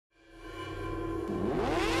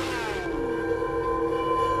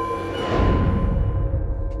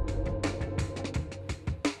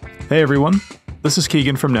Hey everyone, this is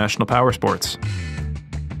Keegan from National Powersports.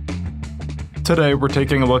 Today we're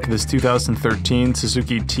taking a look at this 2013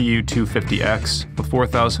 Suzuki TU250X with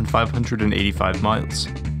 4,585 miles.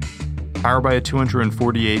 Powered by a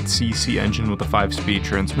 248cc engine with a 5-speed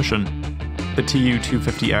transmission, the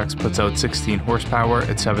TU250X puts out 16 horsepower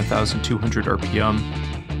at 7,200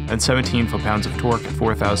 RPM and 17 foot-pounds of torque at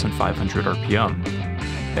 4,500 RPM.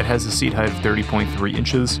 It has a seat height of 30.3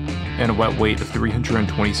 inches and a wet weight of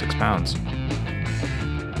 326 pounds.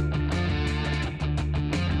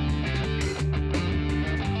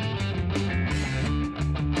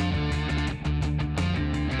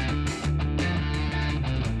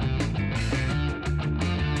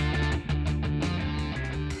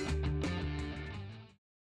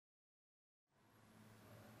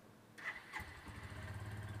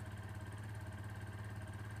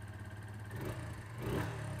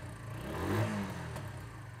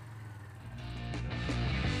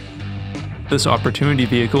 This opportunity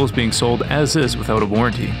vehicle is being sold as is without a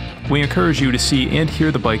warranty. We encourage you to see and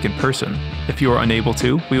hear the bike in person. If you are unable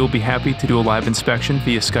to, we will be happy to do a live inspection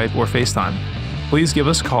via Skype or FaceTime. Please give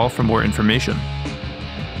us a call for more information.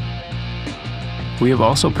 We have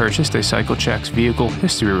also purchased a CycleCheck's vehicle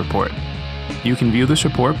history report. You can view this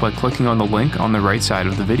report by clicking on the link on the right side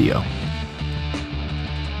of the video.